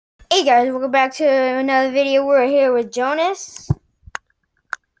Hey guys, welcome back to another video. We're here with Jonas.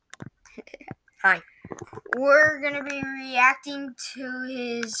 Hi. We're gonna be reacting to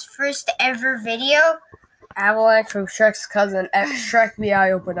his first ever video. Avalanche from Shrek's cousin. Shrek the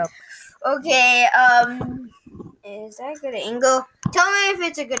Eye open up. Okay, is that a good angle? Tell me if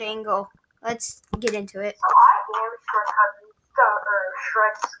it's a good angle. Let's get into it. So I am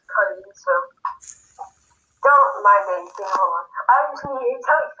Shrek's cousin, so don't mind anything. Hold on. I just need to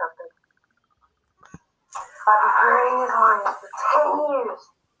tell you something. I've been hearing his lines for 10 years.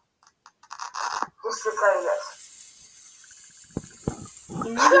 Just to tell you this.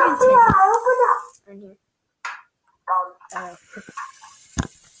 You're not even 10 open up. on here.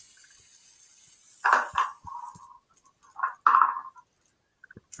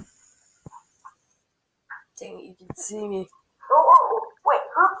 Dang it, you can see me. Oh, wait,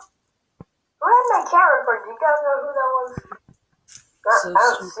 who had my camera for? Do you guys know who that was? So I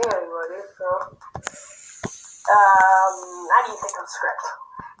don't see anybody, so. How do you think I'm script?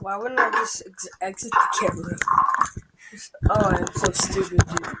 Why wouldn't I just exit the camera? Oh, I'm so stupid,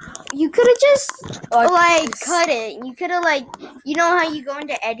 dude. You could have just cut it. You could have you know how you go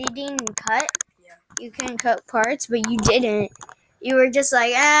into editing and cut? Yeah. You can cut parts, but you didn't. You were just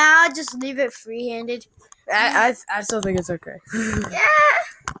like, I'll just leave it free-handed. I still think it's okay. Yeah,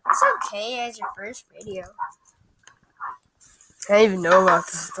 it's okay as your first video. I didn't even know about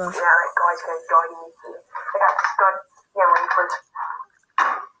this stuff. Yeah, that guy's gonna dog me. I got this gun. Yeah, ready for it.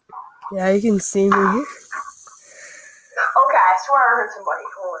 Yeah, you can see me. Okay, I swear I heard somebody.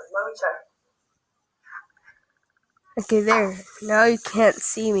 Hold on, let me check. Okay, there. Now you can't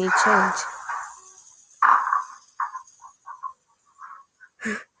see me change.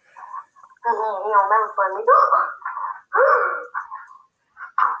 He'll never find me.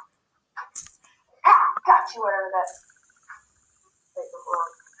 Got you, whatever that.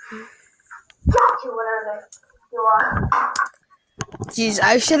 Got you, whatever that you are. Jeez,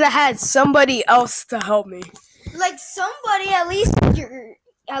 I should have had somebody else to help me. Like somebody, at least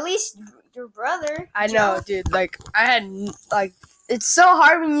your brother. I know, dude. I had it's so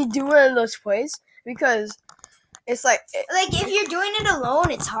hard when you do one of those plays because it's like if you're doing it alone,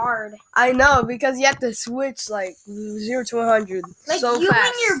 it's hard. I know because you have to switch 0 to 100 so you fast.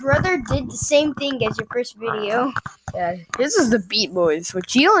 and your brother did the same thing as your first video. Yeah, this is the Beat Boys,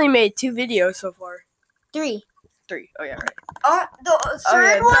 which he only made 2 videos so far. 3. 3. Oh yeah, right. Oh, the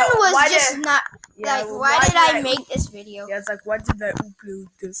third one was not. Yeah, why did I make this video? Yeah, it's like, what did that do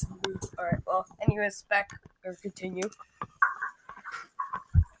this? Alright, well, anyways, back or continue.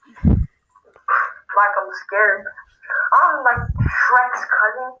 I'm scared. I'm like Shrek's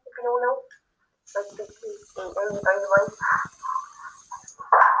cousin, if you don't know.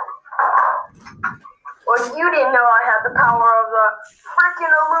 Well, you didn't know I had the power of the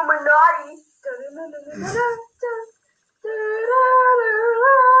freaking Illuminati.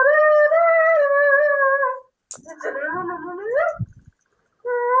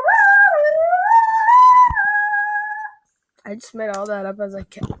 I just made all that up as I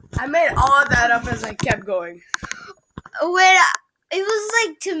kept. I made all that up as I kept going. When it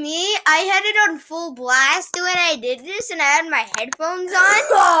was to me, I had it on full blast when I did this, and I had my headphones on.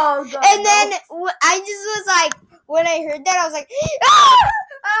 Oh, God, and then I just was when I heard that, I was like, ah!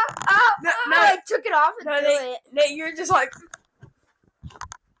 I took it off and threw it. Nate, you're just like,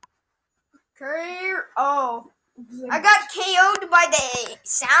 Career. Oh, I got KO'd by the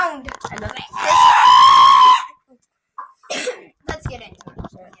sound. and then Let's get into it.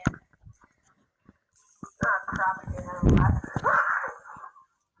 Crap.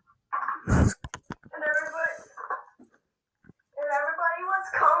 And everybody was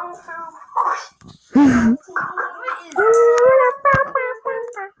kung fu. What is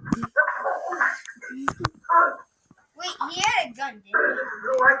Wait, he had a gun, didn't he?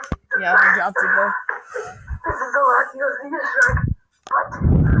 yeah, I dropped it though. This is the last you'll see this Shrek. But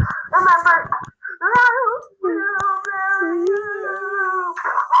remember, I will bury you.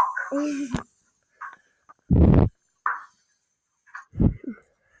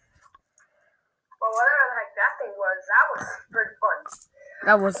 Well, whatever the heck that thing was, that was pretty fun.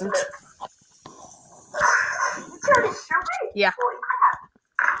 That wasn't. You tried to shoot me? Yeah. Holy crap.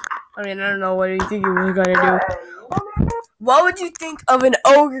 I mean, I don't know. What do you think you were gonna do? What would you think of an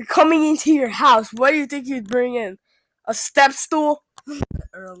ogre coming into your house? What do you think you'd bring in? A step stool?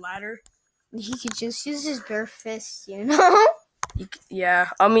 Or a ladder? He could just use his bare fists, you know? Yeah,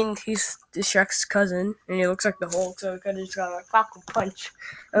 I mean, he's the Shrek's cousin, and he looks like the Hulk, so he could have just got Falcon Punch.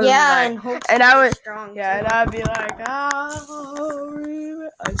 And Hulk's and I would, strong. yeah, too. and I'd be like, I'd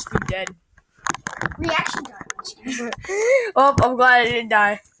just be dead. Reaction time. Oh, I'm glad I didn't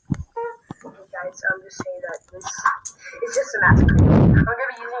die. It's just a massacre. I'm gonna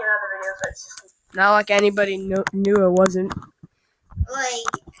be using it in other videos, but it's just. Not like anybody knew it wasn't.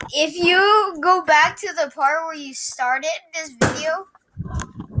 Like, if you go back to the part where you started this video,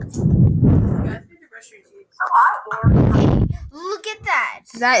 So I am. look at that.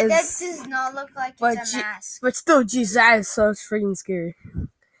 That That is. does not look like But it's a mask. But still, geez, that is so freaking scary.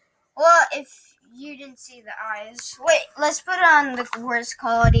 Well, if you didn't see the eyes. Wait, let's put it on the worst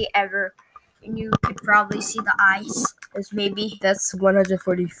quality ever. And you could probably see the eyes. Maybe. That's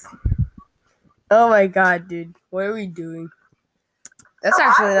 140. Oh my god, dude. What are we doing? That's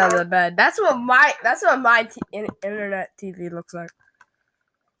actually not that bad. That's what my internet TV looks like.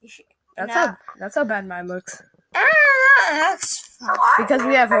 That's how bad mine looks. That's fine. Because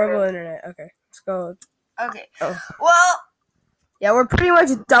we have horrible internet. Okay, let's go. Okay. Oh. Well, Yeah, we're pretty much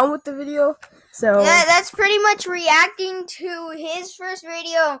done with the video. So yeah, that's pretty much reacting to his first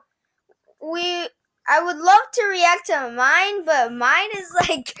video. I would love to react to mine, but mine is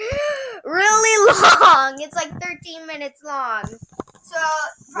like really long. It's like 13 minutes long. So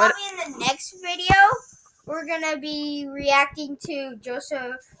probably in the next video, we're gonna be reacting to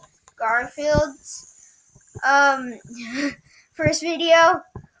Joseph Garfield's first video.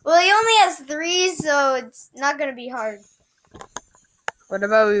 Well, he only has 3, so it's not gonna be hard. what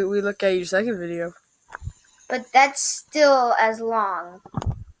about we look at your second video? But that's still as long.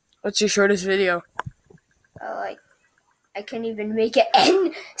 What's your shortest video? Like, I couldn't even make an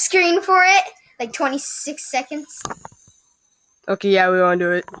end screen for it. Like 26 seconds. Okay, yeah, we want to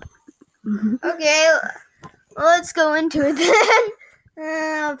do it. Okay, well, let's go into it then.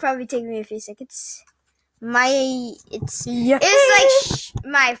 It'll probably take me a few seconds. It's like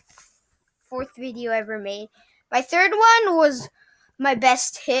my 4th video ever made. My 3rd one was my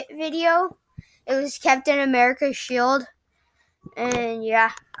best hit video. It was Captain America's shield. And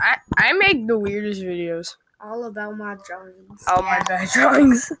yeah. I make the weirdest videos. All about my drawings. All my bad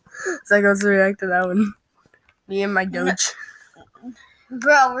drawings. So I go to react to that one. Me and my Doge.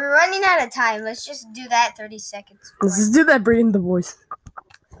 Bro, we're running out of time. Let's just do that 30 seconds. Let's just do that, bring in the voice.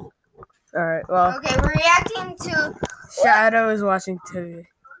 Alright, well. Okay, we're reacting to... Shadow is watching TV.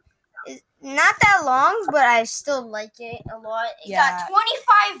 It's not that long, but I still like it a lot. It got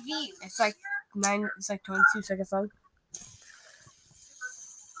 25 views. It's like 22 seconds long.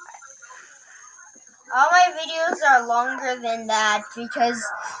 All my videos are longer than that because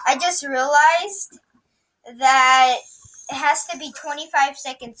I just realized that it has to be 25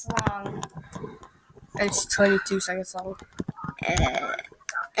 seconds long. It's 22 seconds long.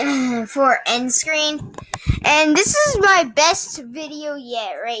 For end screen. And this is my best video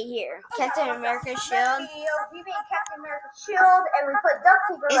yet, right here. Captain America's shield. We made Captain America's shield and we put duct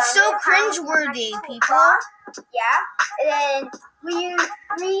tape around It's so it. cringeworthy, people. Yeah, and then we used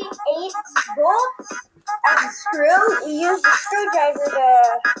 8 bolts as a screw. We used a screwdriver to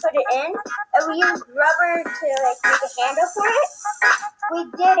put it in, and we used rubber to like make a handle for it. We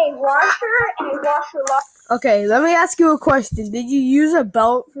did a washer and a washer lock. Okay, let me ask you a question. Did you use a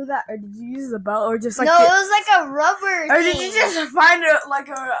belt for that, or did you use a belt, or just like? No, it was like a rubber. Or thing. did you just find a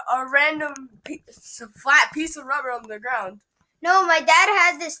random flat piece of rubber on the ground? No, my dad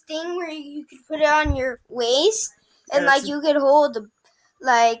had this thing where you could put it on your waist, and Yeah, like you could hold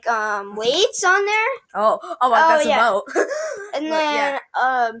like weights on there. Oh, that's yeah. a belt. And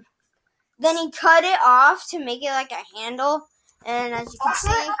But, then he cut it off to make it like a handle. And as you can see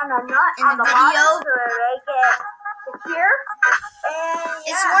And a nut in on the the video, bottom to make it secure. And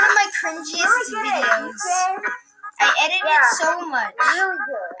it's one of my cringiest videos. I edit it so much. Really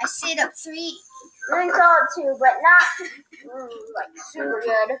good. I stayed up 3. Really solid too, but not like super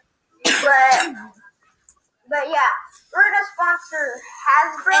good. But yeah, we're gonna sponsor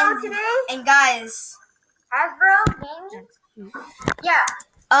Hasbro today. And guys, Hasbro games. Yeah.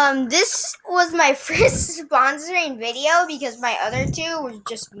 This was my first sponsoring video because my other 2 was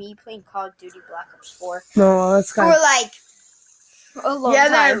just me playing Call of Duty Black Ops 4 No, that's for kind of like a long yeah,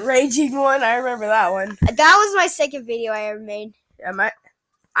 time. that raging one. I remember that one. That was my second video I ever made. Yeah, I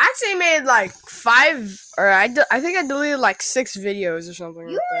actually made like 5, or I think I deleted like 6 videos or something.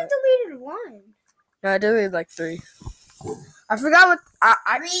 You like only that. deleted 1. No, I deleted like 3. I forgot what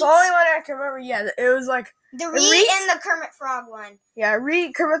the only one I can remember. Yeah, it was like The Reed and the Kermit Frog one. yeah,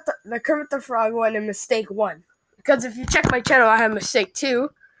 the Kermit the Frog one and Mistake 1. Because if you check my channel, I have Mistake 2,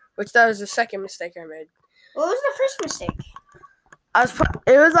 which that was the second mistake I made. What was the first mistake?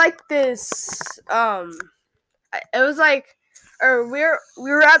 It was like this. It was like, or we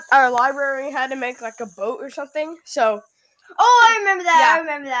were at our library. We had to make like a boat or something. So. Oh, I remember that. Yeah. I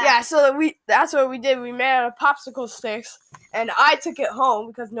remember that. Yeah, so that's what we did. We made out of popsicle sticks, and I took it home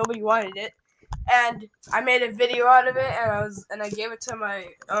because nobody wanted it. and I made a video out of it, and I gave it to my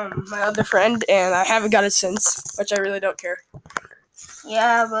my other friend, and I haven't got it since, which I really don't care.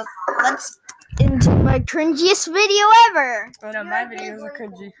 Yeah, but let's into my cringiest video ever. I know my videos are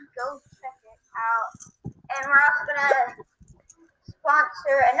cringy. Go check it out. And we're also gonna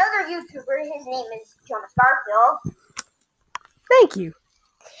sponsor another YouTuber. His name is Jonas Garfield. Thank you.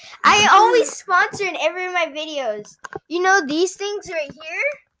 I always sponsor in every of my videos. You know these things right here?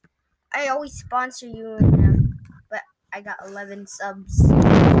 I always sponsor you in them. But I got 11 subs.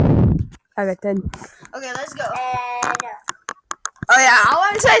 I got 10. Okay, let's go. And Oh yeah, I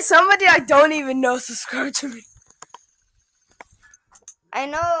want to say somebody I don't even know subscribed to me. I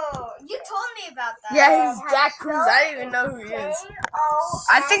know. You told me about that. Yeah, he's Jack Cruz. I don't even know who he is.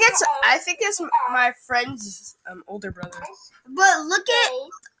 I think it's my friend's older brother. But look at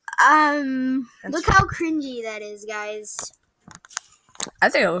look how cringy that is, guys. I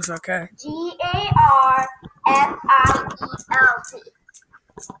think it looks okay. GARFIELT.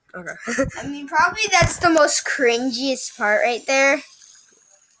 Okay. I mean, probably that's the most cringiest part right there.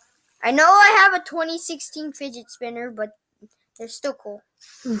 I know I have a 2016 fidget spinner, but they're still cool.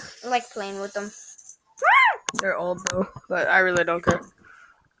 I like playing with them. They're old though, but I really don't care.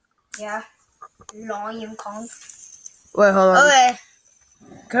 Yeah. Lion Kong. Wait, hold on.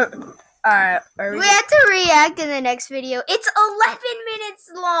 Okay. Alright, We have to react in the next video. It's 11 minutes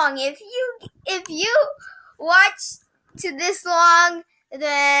long. If you watch to this long,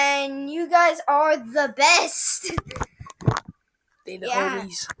 then you guys are the best. They the Yeah.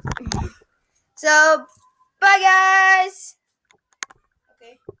 homies. So, bye guys.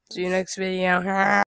 Okay. See you next video.